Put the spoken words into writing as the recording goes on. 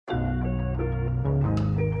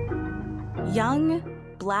Young,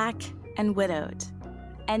 Black, and widowed.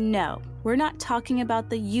 And no, we're not talking about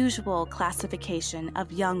the usual classification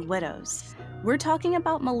of young widows. We're talking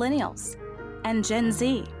about millennials and Gen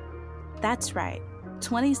Z. That's right,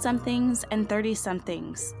 20-somethings and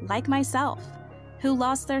 30-somethings, like myself, who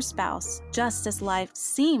lost their spouse just as life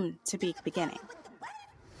seemed to be beginning.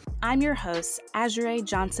 I'm your host, Azure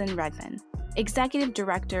Johnson Redman, Executive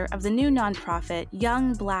Director of the new nonprofit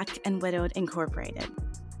Young, Black, and Widowed Incorporated.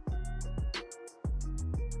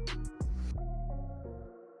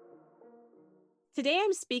 Today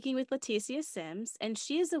I'm speaking with Leticia Sims, and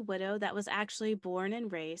she is a widow that was actually born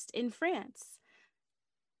and raised in France.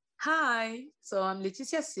 Hi, so I'm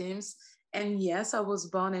Leticia Sims, and yes, I was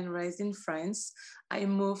born and raised in France. I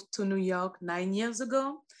moved to New York 9 years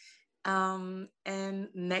ago, and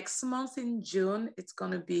next month in June, it's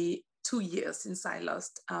going to be 2 years since I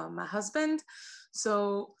lost my husband.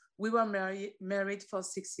 So we were married for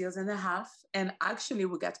 6 years and a half, and actually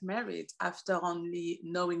we got married after only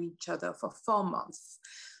knowing each other for 4 months.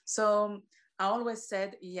 So I always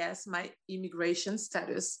said, yes, my immigration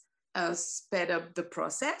status sped up the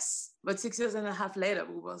process, but 6 years and a half later,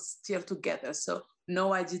 we were still together. So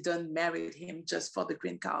no, I didn't marry him just for the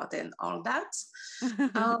green card and all that.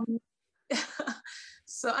 um,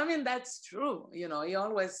 so I mean, that's true. You know, he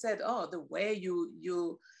always said, oh, the way you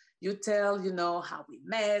tell, you know, how we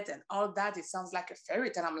met and all that, it sounds like a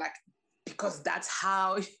fairy tale. I'm like, because that's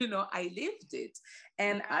how, you know, I lived it.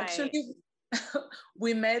 And right. Actually,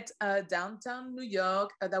 we met downtown New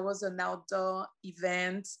York. That was an outdoor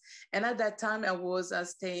event. And at that time, I was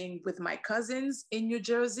staying with my cousins in New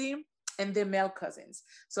Jersey, and they're male cousins.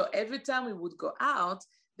 So every time we would go out,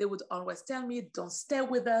 they would always tell me, don't stay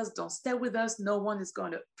with us, don't stay with us. No one is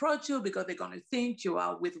going to approach you because they're going to think you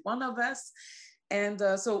are with one of us. And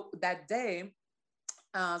so that day,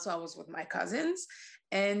 so I was with my cousins,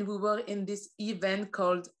 and we were in this event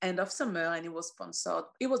called End of Summer, and it was sponsored.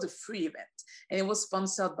 It was a free event, and it was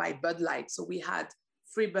sponsored by Bud Light. So we had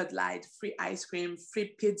free Bud Light, free ice cream,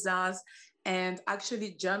 free pizzas, and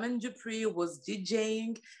actually Jermaine Dupri was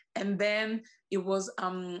DJing, and then it was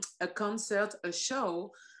a concert, a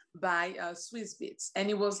show by Swiss Beats, and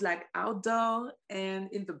it was like outdoor,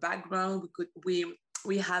 and in the background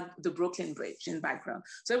we had the Brooklyn Bridge in background.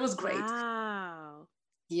 So it was great. Wow.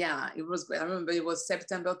 Yeah, it was great. I remember it was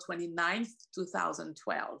September 29th,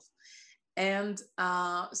 2012. And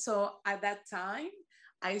so at that time,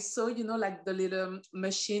 I saw, you know, like the little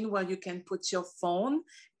machine where you can put your phone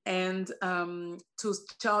and to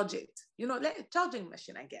charge it, you know, like a charging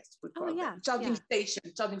machine, I guess we call it. Charging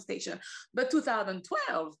station. But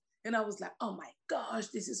 2012, and I was like, oh my gosh,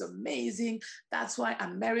 this is amazing. That's why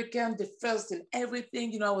American, the first in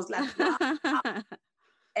everything, you know, I was like, wow.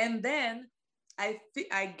 And then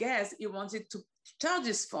I guess he wanted to charge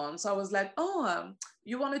his phone. So I was like, oh,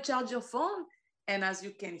 you want to charge your phone? And as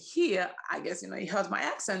you can hear, I guess, you know, he heard my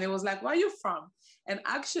accent. It was like, where are you from? And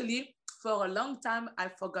actually, for a long time, I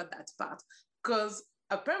forgot that part because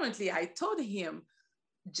apparently I told him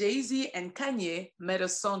Jay-Z and Kanye made a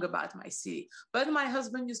song about my city. But my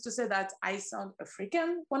husband used to say that I sound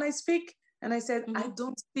African when I speak. And I said, I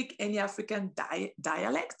don't speak any African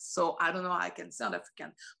dialect, so I don't know how I can sound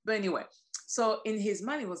African. But anyway, so in his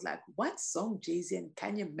mind, he was like, what song Jay-Z and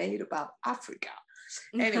Kanye made about Africa?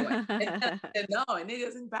 Anyway, and no, and it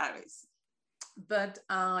is in Paris. But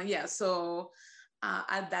yeah, so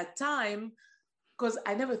at that time, because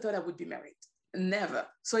I never thought I would be married. Never.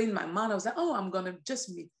 So in my mind, I was like, oh, I'm going to just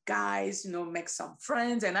meet guys, you know, make some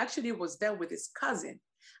friends. And actually was there with his cousin.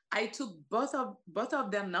 I took both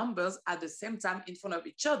of their numbers at the same time in front of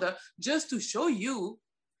each other just to show you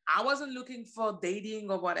I wasn't looking for dating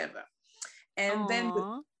or whatever. And then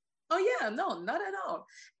oh yeah, no, not at all.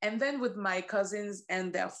 And then with my cousins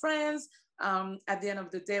and their friends, at the end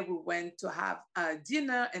of the day, we went to have a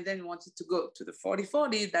dinner and then wanted to go to the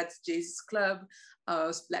 4040, that's Jay's club,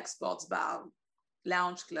 Black Sports Bar,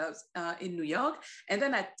 lounge clubs in New York. And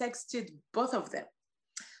then I texted both of them.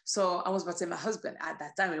 So I was about to say my husband. At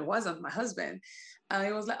that time, it wasn't my husband.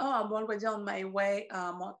 He was like, oh, I'm already on my way.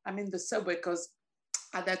 I'm in the subway because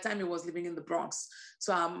at that time he was living in the Bronx.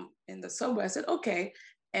 So I'm in the subway. I said, okay.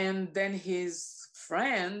 And then his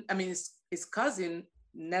friend, his cousin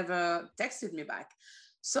never texted me back.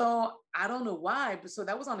 So I don't know why, but so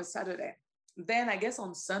that was on a Saturday. Then I guess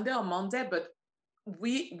on Sunday or Monday, but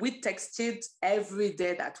we texted every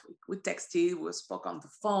day that week. We texted, we spoke on the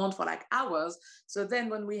phone for like hours. So then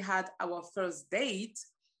when we had our first date,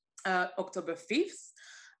 October 5th,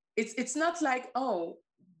 it's not like, oh,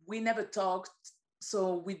 we never talked,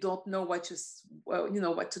 so we don't know what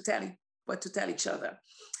to tell each other.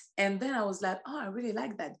 And then I was like, oh, I really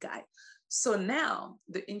like that guy. So now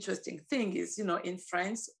the interesting thing is, in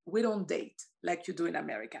France, we don't date like you do in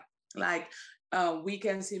America. Like we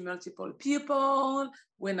can see multiple people,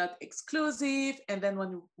 we're not exclusive. And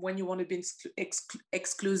then when you want to be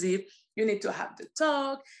exclusive, you need to have the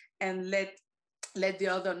talk and let the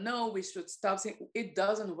other know we should stop saying. It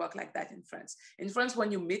doesn't work like that in France. In France,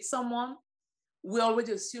 when you meet someone, we're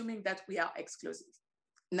already assuming that we are exclusive.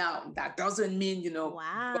 Now, that doesn't mean,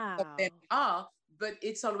 Wow. both of them are, but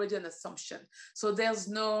it's already an assumption. So there's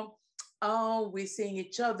no, oh, we're seeing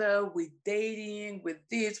each other, we're dating, with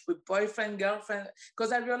this, with boyfriend, girlfriend.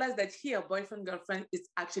 Because I realized that here, boyfriend, girlfriend is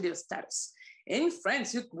actually a status. In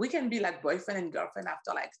France, we can be like boyfriend and girlfriend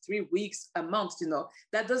after like 3 weeks, a month,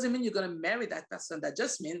 That doesn't mean you're going to marry that person. That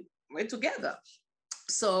just means we're together.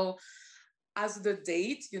 So as the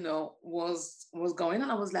date, was going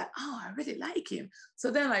on, I was like, oh, I really like him.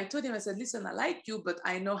 So then I told him, I said, listen, I like you, but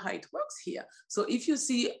I know how it works here. So if you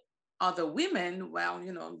see other women, well,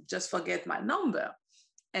 just forget my number.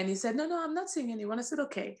 And he said, no, I'm not seeing anyone. I said,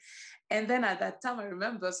 okay. And then at that time, I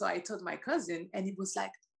remember, so I told my cousin, and he was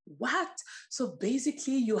like, what? So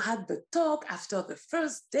basically, you had the talk after the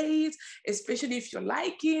first date, especially if you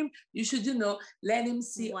like him, you should, let him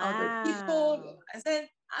see other people. I said,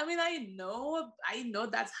 I know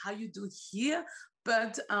that's how you do here,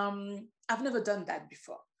 but I've never done that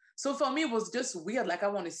before. So for me, it was just weird. Like, I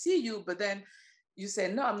want to see you, but then you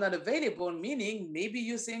say, no, I'm not available, meaning maybe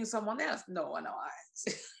you're seeing someone else. No,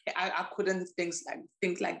 I couldn't think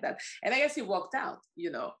like that. And I guess it worked out,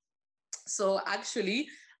 So actually,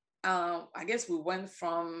 I guess we went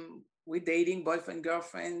from we dating, boyfriend,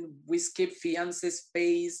 girlfriend, we skipped fiance's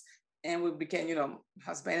phase, and we became,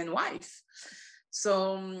 husband and wife.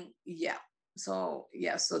 So so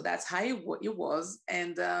that's how it was.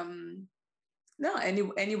 And no, and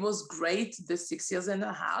it was great. The 6 years and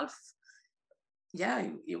a half,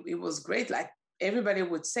 it was great. Like everybody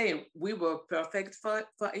would say, we were perfect for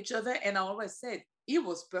each other, and I always said it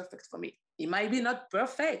was perfect for me. It might be not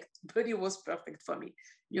perfect, but it was perfect for me,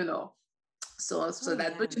 So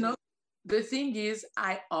that, but the thing is,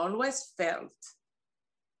 I always felt,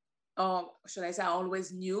 or should I say, I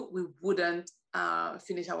always knew we wouldn't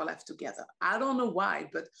finish our life together. I don't know why,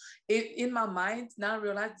 but in my mind, now I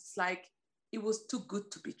realize it's like it was too good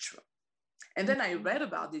to be true. And then I read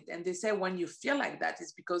about it, and they say when you feel like that,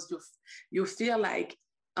 it's because you feel like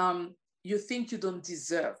you think you don't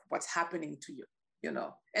deserve what's happening to you,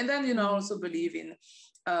 And then, I also believe in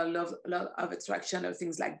love of attraction or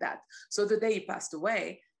things like that. So the day he passed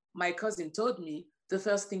away, my cousin told me, the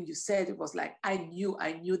first thing you said, it was like, I knew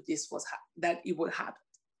this was that it would happen,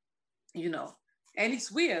 And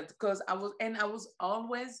it's weird because I was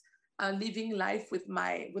always living life with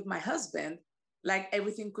my husband like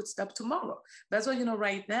everything could stop tomorrow. That's why,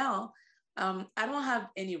 right now, I don't have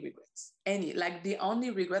any regrets. Like the only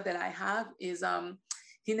regret that I have is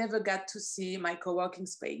he never got to see my co-working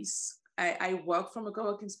space. I work from a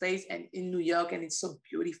co-working space and in New York, and it's so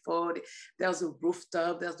beautiful. There's a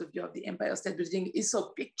rooftop, there's the view of the Empire State Building. It's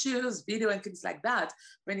so pictures, video, and things like that,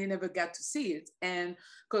 but he never got to see it. And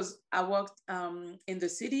because I worked in the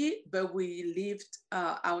city, but we lived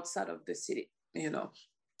outside of the city,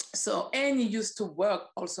 So, and he used to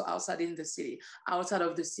work also outside of the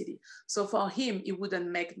city. So for him, it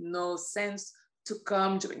wouldn't make no sense to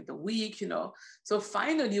come during the week, So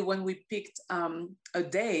finally, when we picked a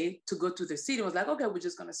day to go to the city, it was like, okay, we're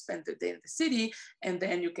just going to spend the day in the city. And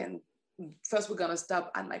then first we're going to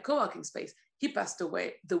stop at my co-working space. He passed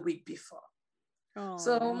away the week before. Aww.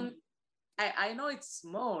 So I know it's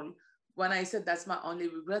small when I said that's my only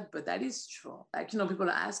regret, but that is true. Like, people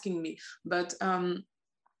are asking me, but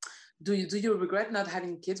do you regret not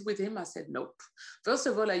having kids with him? I said, nope. First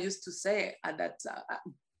of all, I used to say at that,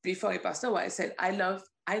 before he passed away, I said, I love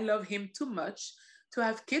him too much to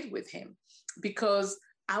have kids with him, because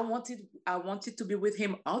I wanted to be with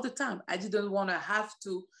him all the time. I didn't want to have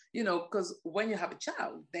to, because when you have a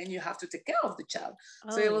child, then you have to take care of the child.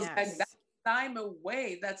 So it was like that time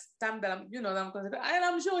away, that's time that I'm, that I'm considering, and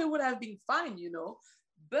I'm sure it would have been fine,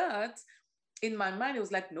 but in my mind, it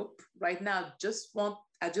was like, nope, right now, I just want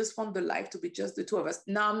the life to be just the two of us.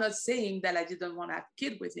 Now, I'm not saying that I didn't want to have a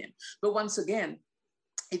kid with him, but once again,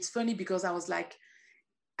 it's funny because I was like,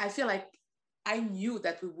 I feel like I knew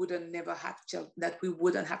that we wouldn't have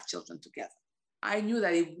children together. I knew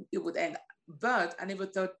that it would end, but I never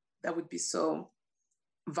thought that would be so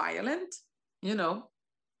violent, I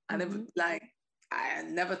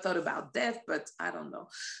never thought about death, but I don't know.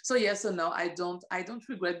 So yes or no, I don't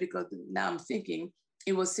regret, because now I'm thinking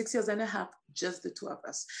it was 6 years and a half, just the two of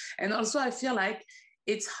us. And also I feel like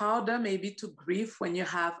it's harder maybe to grieve when you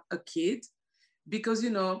have a kid, because,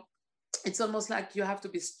 it's almost like you have to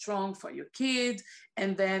be strong for your kid.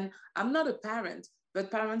 And then I'm not a parent,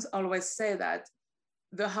 but parents always say that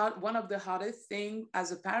one of the hardest thing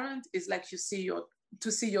as a parent is like to see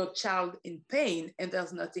your child in pain and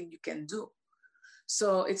there's nothing you can do.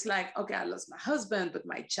 So it's like, okay, I lost my husband, but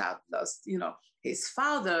my child lost, his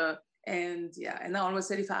father. And yeah, and I always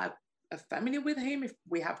said if I have a family with him, if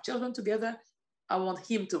we have children together, I want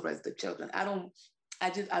him to raise the children. I don't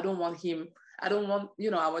want him, I don't want,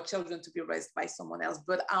 our children to be raised by someone else.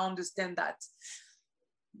 But I understand that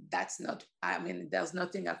that's not, I mean, there's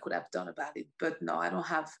nothing I could have done about it. But no, I don't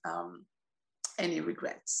have any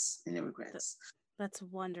regrets, That's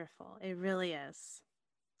wonderful. It really is.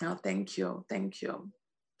 No, thank you. Thank you.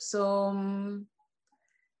 So,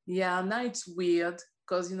 yeah, now it's weird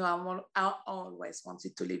because, I always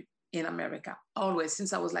wanted to live in America, always,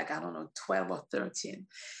 since I was like, I don't know, 12 or 13.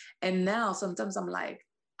 And now sometimes I'm like,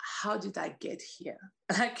 how did I get here?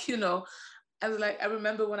 Like, I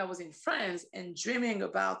remember when I was in France and dreaming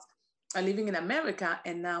about living in America.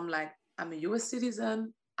 And now I'm like, I'm a US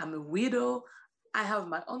citizen, I'm a widow, I have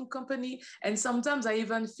my own company. And sometimes I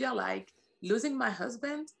even feel like losing my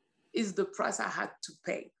husband is the price I had to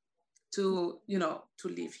pay to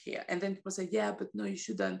live here. And then people say, yeah, but no, you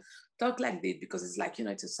shouldn't talk like this because it's like,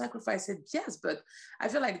 it's a sacrifice. I said, yes, but I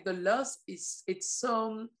feel like the loss is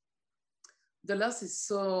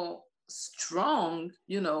so strong,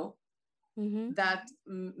 that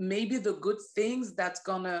maybe the good things that's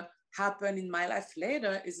gonna happen in my life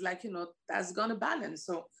later is like, that's gonna balance.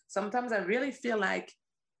 So sometimes I really feel like,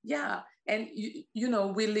 yeah. And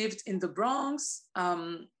we lived in the Bronx.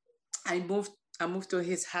 I moved to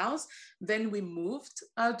his house. Then we moved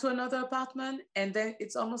to another apartment. And then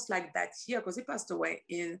it's almost like that year, because he passed away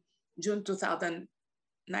in June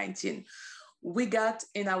 2019. We got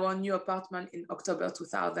in our new apartment in October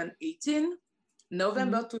 2018.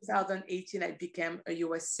 November 2018, I became a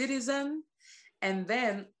US citizen. And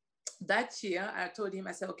then that year, I told him,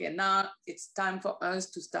 I said, okay, now it's time for us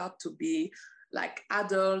to start to be like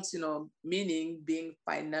adults, meaning being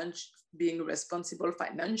responsible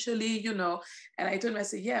financially, And I told him, I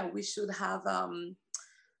said, yeah, we should have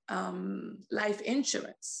life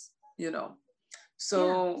insurance,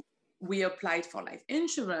 So yeah. We applied for life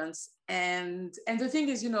insurance. And the thing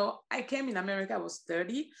is, I came in America, I was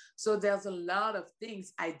 30. So there's a lot of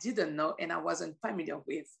things I didn't know and I wasn't familiar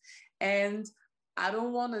with. And I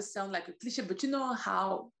don't want to sound like a cliche, but you know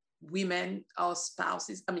how women or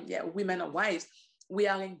spouses, women or wives, we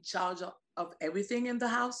are in charge of everything in the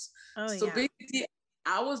house. Oh, so yeah. Basically,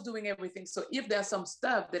 I was doing everything. So if there's some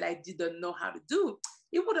stuff that I didn't know how to do,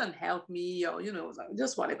 it wouldn't help me or,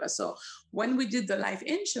 just whatever. So when we did the life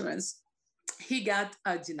insurance, he got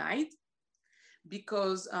denied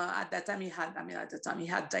because at that time he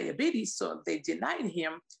had diabetes. So they denied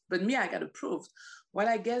him, but me, I got approved. Well,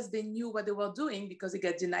 I guess they knew what they were doing because he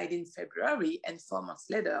got denied in February and 4 months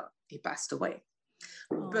later, he passed away.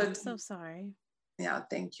 Oh, but I'm so sorry. Yeah,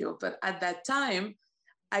 thank you. But at that time,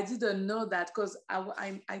 I didn't know that because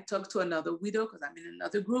I talked to another widow because I'm in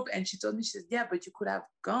another group, and she told me, she said, yeah, but you could have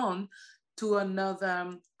gone to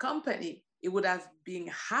another company. It would have been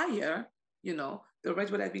higher, the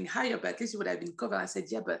rate would have been higher, but at least it would have been covered. I said,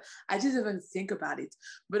 yeah, but I didn't even think about it.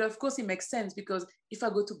 But of course, it makes sense because if I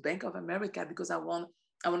go to Bank of America because I want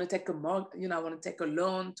to take a mortgage, I want to take a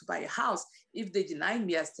loan to buy a house. If they deny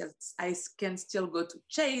me, I can still go to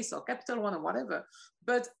Chase or Capital One or whatever.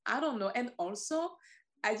 But I don't know. And also,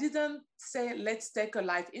 I didn't say, let's take a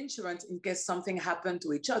life insurance in case something happened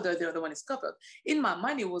to each other, the other one is covered. In my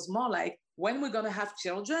mind, it was more like, when we're going to have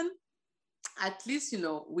children, at least,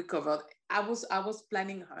 we covered. I was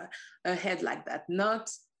planning ahead like that,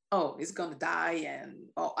 not, oh, it's going to die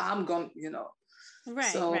or I'm going,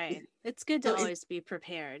 Right, so, right. It's good to always be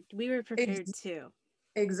prepared. We were prepared too.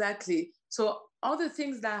 Exactly. So all the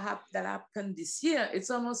things that happened this year,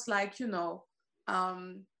 it's almost like,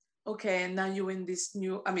 okay, now you're in this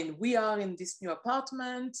we are in this new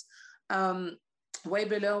apartment, way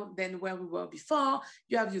below than where we were before.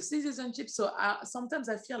 You have your citizenship. So sometimes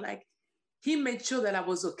I feel like he made sure that I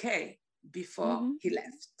was okay before he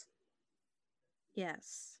left.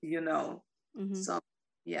 Yes. So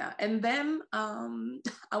yeah. And then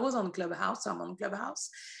I was on Clubhouse. I'm on Clubhouse,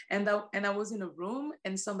 and I was in a room,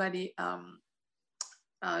 and somebody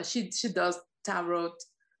she does tarot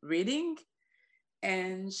reading.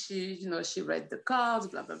 And she read the cards,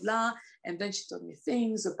 blah, blah, blah. And then she told me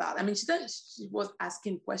things about, she was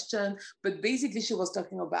asking questions, but basically she was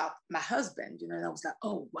talking about my husband, and I was like,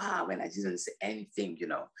 oh, wow. And I didn't say anything,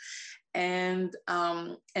 And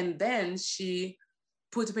then she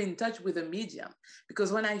put me in touch with a medium,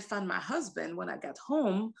 because when I found my husband, when I got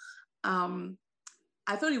home,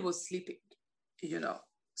 I thought he was sleeping, you know.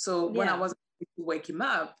 So when I Yeah. was to wake him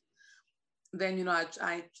up, then I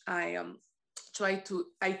try to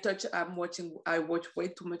I touch I watch way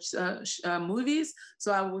too much movies,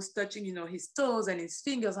 so I was touching his toes and his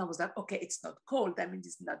fingers. I was like, okay, it's not cold, that means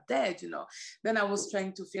he's not dead, then I was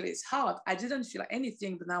trying to feel his heart. I didn't feel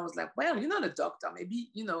anything, but I was like, well, you're not a doctor, maybe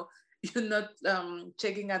you're not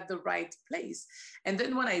checking at the right place. And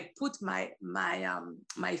then when I put my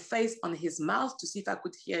face on his mouth to see if I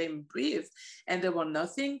could hear him breathe, and there was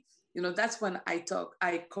nothing, that's when I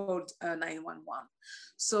called 911.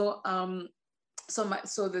 So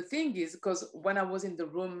the thing is, because when I was in the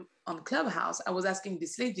room on Clubhouse, I was asking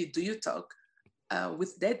this lady, do you talk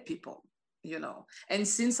with dead people? And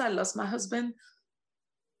since I lost my husband,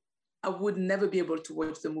 I would never be able to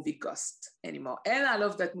watch the movie Ghost anymore. And I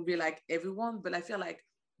love that movie like everyone, but I feel like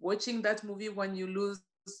watching that movie when you lose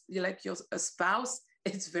your a spouse,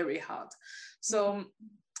 it's very hard. So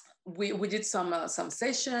we did some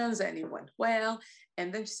sessions and it went well.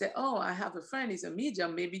 And then she said, oh, I have a friend, he's a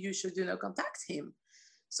medium, maybe you should contact him.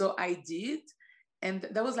 So I did, and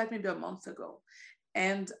that was like maybe a month ago.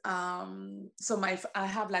 And so I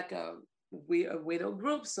have like a widow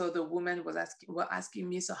group. So the woman was asking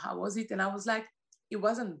me, so how was it? And I was like, it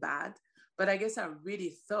wasn't bad, but I guess I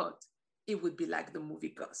really thought it would be like the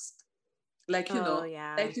movie Ghost. Like, Yeah.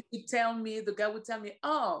 like the guy would tell me,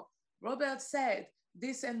 oh, Robert said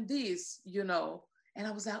this and this, and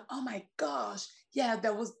I was like, oh my gosh, yeah,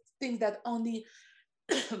 there was things that only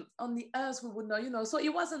only us we would know. So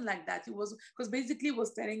it wasn't like that. It was because basically it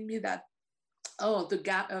was telling me that, oh, the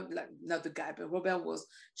guy, like not the guy, but Robert was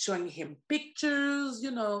showing him pictures,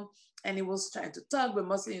 and he was trying to talk, but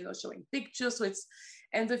mostly, showing pictures. So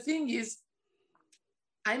and the thing is,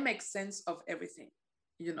 I make sense of everything,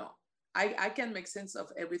 you know. I can make sense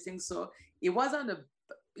of everything. So it wasn't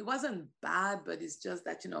bad, but it's just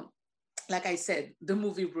that, like I said, the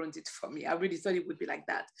movie ruined it for me. I really thought it would be like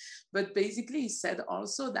that. But basically he said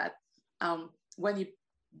also that when he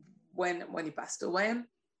passed away,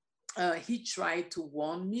 he tried to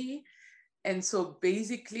warn me. And so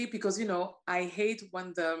basically, because I hate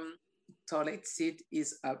when the toilet seat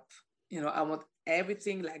is up. I want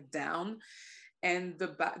everything like down, and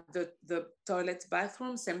the toilet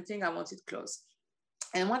bathroom, same thing. I want it closed.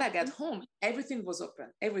 And when I got home, everything was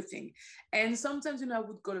open, everything. And sometimes, I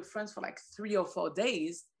would go to France for like 3 or 4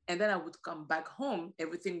 days, and then I would come back home,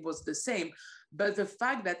 everything was the same. But the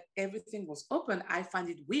fact that everything was open, I find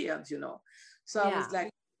it weird. So I was like,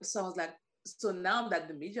 so now that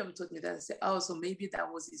the medium told me that, I said, oh, so maybe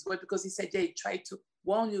that was his way, because he said, yeah, he tried to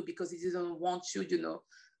warn you because he didn't want you,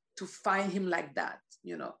 to find him like that.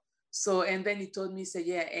 So, and then he told me, he said,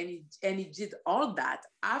 yeah, and he did all that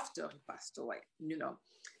after he passed away.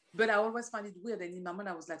 But I always find it weird. And in my mind,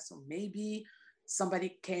 I was like, so maybe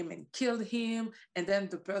somebody came and killed him, and then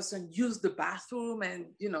the person used the bathroom,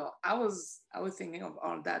 and I was thinking of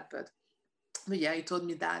all that. But yeah, he told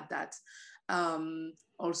me that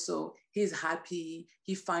also he's happy.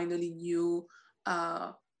 He finally knew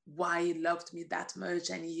why he loved me that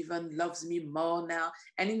much, and he even loves me more now.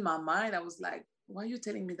 And in my mind, I was like, why are you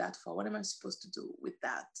telling me that for? What am I supposed to do with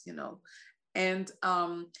that?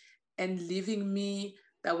 And leaving me,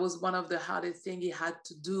 that was one of the hardest things he had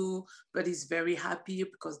to do, but he's very happy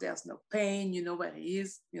because there's no pain, where he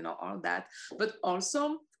is, all that. But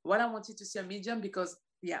also what I wanted to see a medium, because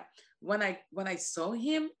yeah, when I saw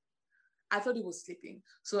him, I thought he was sleeping.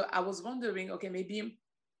 So I was wondering, okay, maybe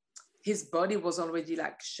his body was already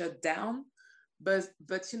like shut down, but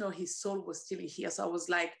his soul was still here. So I was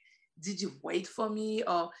like, did you wait for me,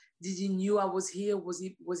 or did he knew I was here? Was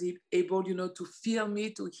he able, to feel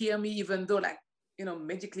me, to hear me, even though like,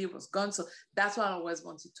 magically it was gone? So that's what I always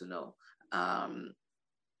wanted to know. I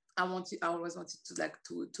always wanted to like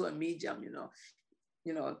to a medium,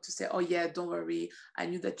 to say, oh yeah, don't worry, I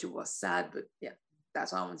knew that you were sad, but yeah,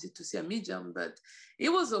 that's why I wanted to see a medium. But it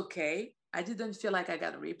was okay. I didn't feel like I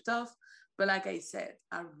got ripped off, but like I said,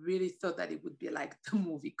 I really thought that it would be like the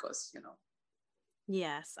movie Ghost.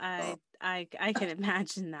 Yes, So, I can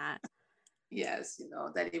imagine that. yes,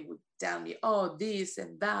 that it would tell me, oh, this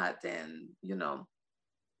and that, and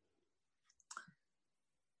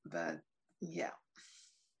but yeah,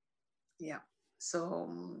 yeah. So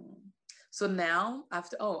now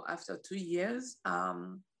after 2 years,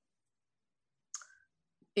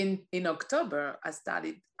 in October, I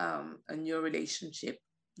started a new relationship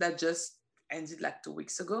that just ended like 2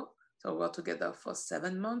 weeks ago. So we're together for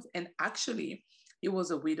 7 months, and actually, he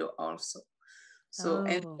was a widow also. So,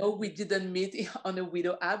 and no, we didn't meet on a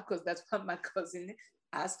widow app, because that's what my cousin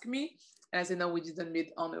asked me. And I said, no, we didn't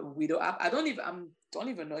meet on a widow app. I don't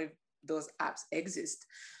even know if those apps exist.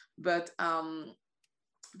 But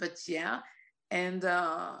yeah, and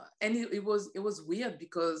it was weird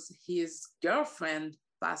because his girlfriend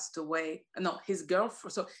passed away. No, his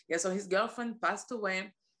girlfriend. So yeah, so his girlfriend passed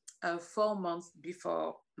away 4 months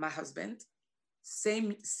before my husband.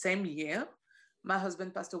 Same year, my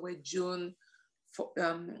husband passed away June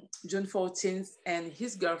 14th, and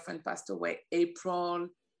his girlfriend passed away April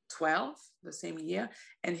 12th, the same year.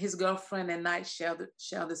 And his girlfriend and I share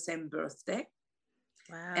the same birthday.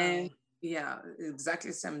 Wow. And yeah,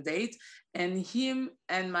 exactly same date. And him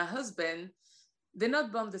and my husband, they're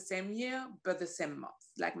not born the same year, but the same month.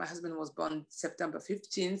 Like my husband was born September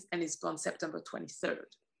 15th and he's born September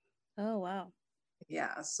 23rd. Oh, wow.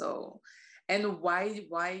 Yeah. So, and why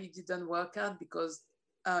it didn't work out? Because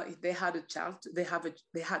they had a child. They had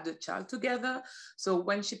a child together. So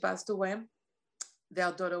when she passed away,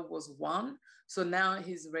 their daughter was 1. So now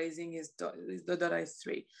he's raising his daughter. The daughter is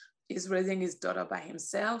 3. He's raising his daughter by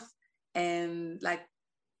himself, and like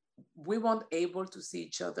we weren't able to see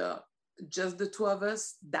each other, just the two of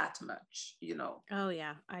us, that much. Oh,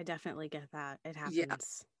 yeah. I definitely get that. It Yeah,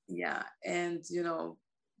 happens. yeah, and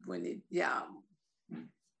when it, yeah.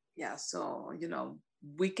 So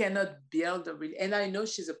we cannot build a real. And I know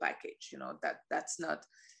she's a package. That's not.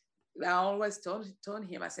 I always told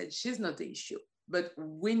him. I said she's not the issue, but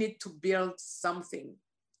we need to build something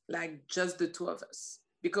like just the two of us.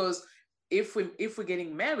 Because if we're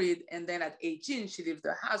getting married and then at 18 she leaves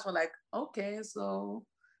the house, we're like, okay, so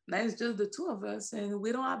now it's just the two of us and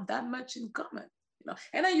we don't have that much in common.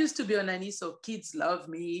 And I used to be a nanny, so kids love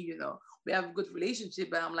me. We have a good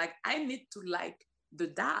relationship, but I'm like, I need to like the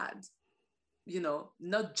dad,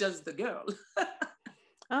 not just the girl.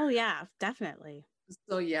 Oh, yeah, definitely.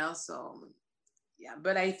 So yeah,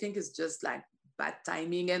 but I think it's just like bad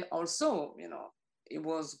timing. And also, it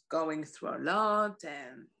was going through a lot,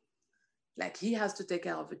 and like he has to take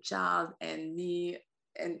care of a child, and me,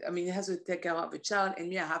 and I mean, he has to take care of a child, and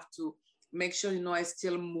me, I have to make sure, I'm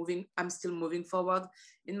still moving forward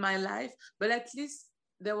in my life. But at least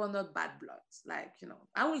there were not bad bloods. Like,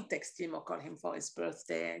 I will text him or call him for his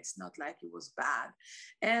birthday. It's not like it was bad.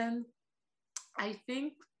 And I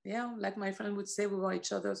think, yeah, like my friend would say, we were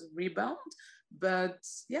each other's rebound. But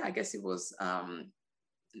yeah, I guess it was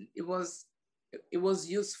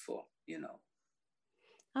useful.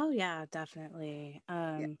 Oh, yeah, definitely.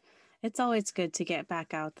 Yeah. It's always good to get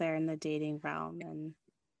back out there in the dating realm.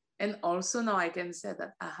 And also now I can say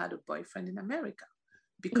that I had a boyfriend in America,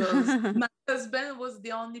 because my husband was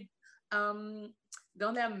the only American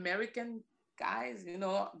guys,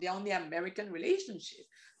 the only American relationship.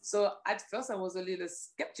 So at first I was a little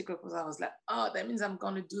skeptical, because I was like, oh, that means I'm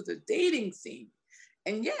going to do the dating thing.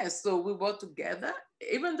 And yeah, so we were together,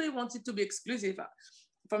 even though he wanted to be exclusive.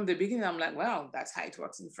 From the beginning, I'm like, well, that's how it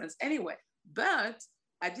works in France anyway. But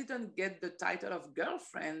I didn't get the title of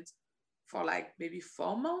girlfriend for like maybe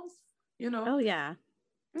 4 months. Oh, yeah.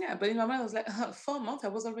 Yeah, but in my mind, I was like, 4 months, I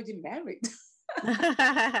was already married.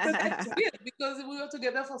 That's weird, because we were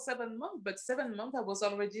together for 7 months, but 7 months, I was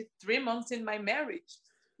already 3 months in my marriage.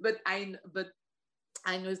 But I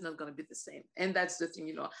know it's not going to be the same. And that's the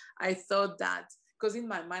thing, I thought that, because in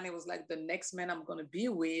my mind, it was like the next man I'm going to be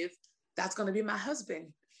with, that's going to be my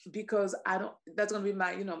husband, because that's going to be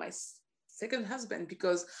my, my second husband,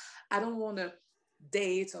 because I don't want to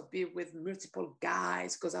date or be with multiple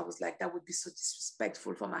guys, because I was like, that would be so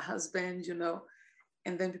disrespectful for my husband.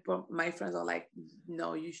 And then my friends are like,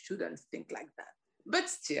 no, you shouldn't think like that. But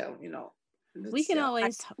still, we can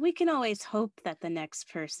always hope that the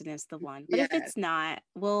next person is the one. But if it's not,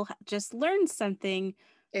 we'll just learn something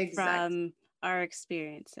from our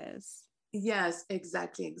experiences. Yes,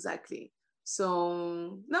 exactly.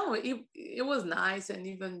 So no, it was nice. And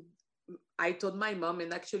even I told my mom,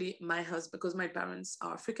 and actually my husband, because my parents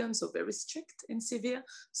are African, so very strict in Seville.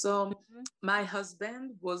 So my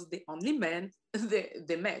husband was the only man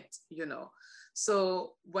they met.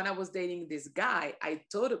 So when I was dating this guy, I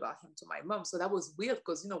told about him to my mom. So that was weird,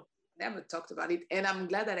 because never talked about it. And I'm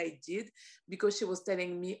glad that I did, because she was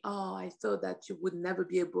telling me, oh, I thought that you would never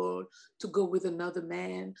be able to go with another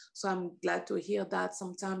man. So I'm glad to hear that.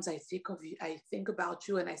 Sometimes I think of you, I think about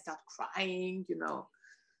you, and I start crying.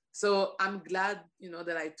 So I'm glad,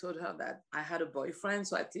 that I told her that I had a boyfriend.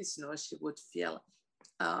 So at least, she would feel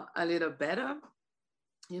a little better,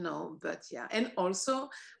 but yeah. And also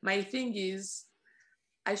my thing is,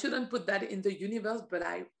 I shouldn't put that in the universe, but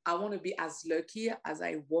I want to be as lucky as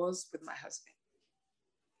I was with my husband.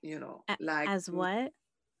 Like, as what?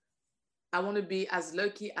 I want to be as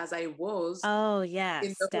lucky as I was. Oh,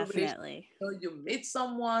 yes, definitely. You meet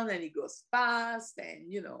someone and it goes fast,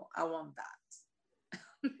 and I want that.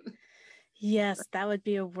 Yes, that would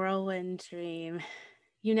be a whirlwind dream.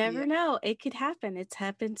 You never know. It could happen. It's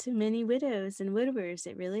happened to many widows and widowers.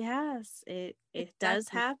 It really has. It does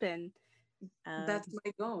happen. That's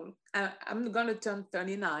my goal. I'm gonna turn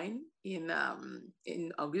 39 in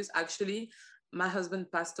August. Actually, my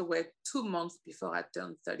husband passed away 2 months before I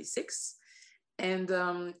turned 36, and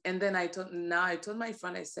then I told my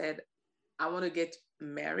friend, I said, I want to get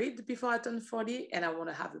married before I turn 40, and I want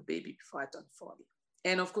to have a baby before I turn 40,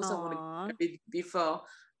 and of course I want to get married before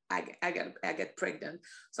I get pregnant.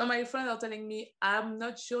 So my friends are telling me, I'm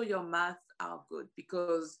not sure your math are good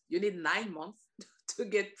because you need 9 months to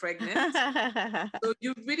get pregnant. So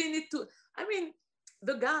you really need to, I mean,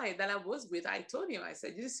 the guy that I was with, I told him, I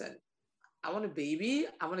said, listen, I want a baby.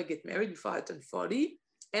 I want to get married before I turn 40.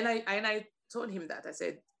 And I told him that. I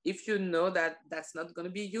said, if you know that that's not going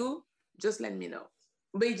to be you, just let me know.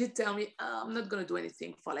 But he did tell me, I'm not going to do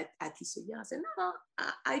anything for like at least a year. I said, no,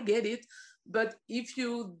 I get it. But if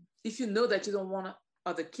you know that you don't want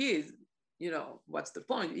other kids, what's the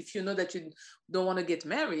point? If you know that you don't want to get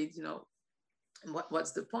married,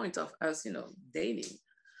 what's the point of us, dating?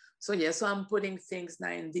 So so I'm putting things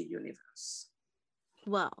now in the universe.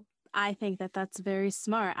 Well, I think that that's very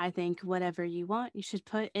smart. I think whatever you want, you should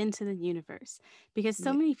put into the universe, because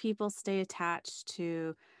so many people stay attached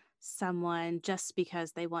to someone just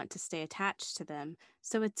because they want to stay attached to them.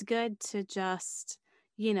 So it's good to just,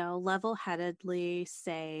 level-headedly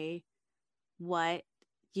say what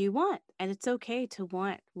you want. And it's okay to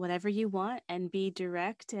want whatever you want and be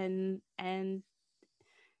direct and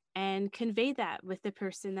convey that with the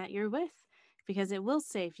person that you're with, because it will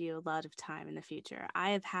save you a lot of time in the future.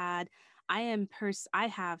 I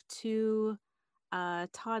have 2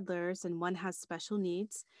 toddlers, and one has special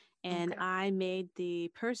needs, and I made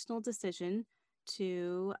the personal decision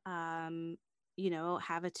to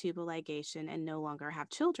have a tubal ligation and no longer have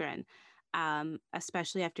children,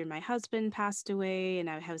 especially after my husband passed away and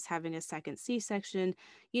I was having a second C-section.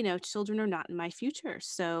 Children are not in my future.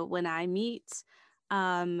 So when I meet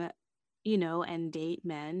and date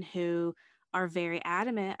men who are very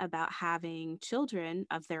adamant about having children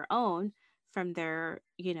of their own from their,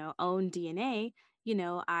 own DNA,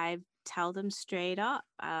 I tell them straight up,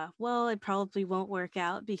 well, it probably won't work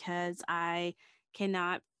out because I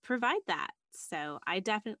cannot provide that. So I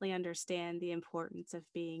definitely understand the importance of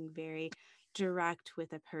being very direct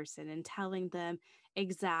with a person and telling them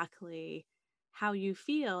exactly how you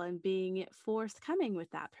feel and being forthcoming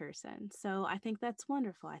with that person. So I think that's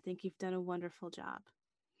wonderful. I think you've done a wonderful job.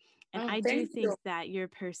 And I do think that your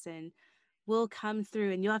person will come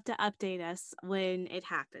through, and you'll have to update us when it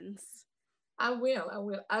happens. I will.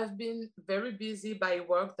 I've been very busy by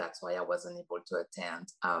work. That's why I wasn't able to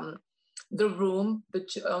attend the room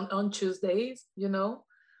on Tuesdays,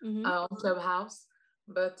 on Clubhouse.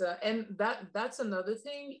 But and that's another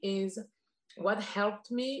thing is what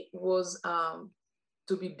helped me was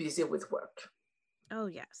to be busy with work. Oh,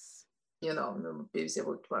 yes. Busy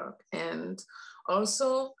with work. And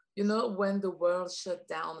also, when the world shut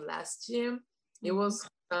down last year, it was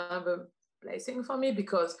kind of a blessing for me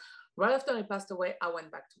because right after he passed away, I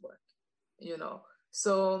went back to work,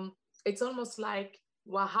 So it's almost like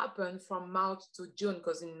what happened from March to June,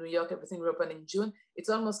 because in New York, everything reopened in June. It's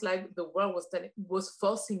almost like the world was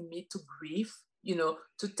forcing me to grieve,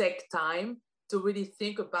 to take time to really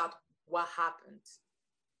think about what happened,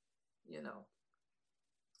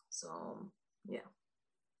 So, yeah.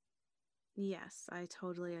 Yes, I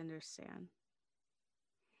totally understand.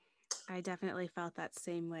 I definitely felt that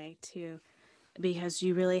same way too, because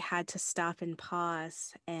you really had to stop and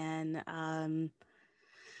pause and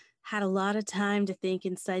had a lot of time to think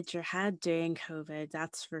inside your head during COVID.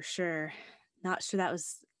 That's for sure. Not sure that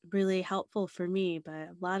was really helpful for me, but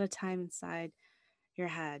a lot of time inside your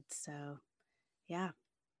head. So, yeah.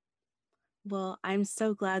 Well, I'm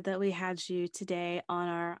so glad that we had you today on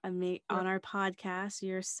our podcast.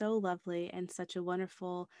 You're so lovely and such a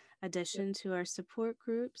wonderful addition to our support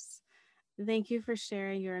groups. Thank you for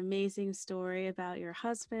sharing your amazing story about your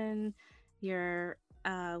husband, your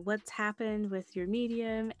what's happened with your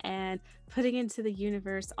medium, and putting into the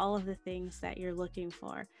universe all of the things that you're looking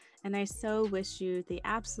for. And I so wish you the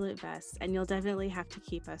absolute best, and you'll definitely have to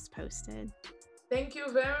keep us posted. Thank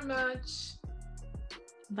you very much.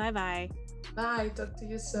 Bye-bye. Bye. Talk to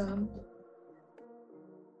you soon.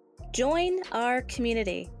 Join our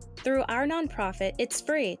community. Through our nonprofit, it's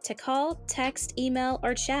free to call, text, email,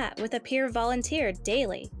 or chat with a peer volunteer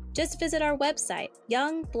daily. Just visit our website,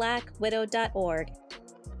 youngblackwidow.org,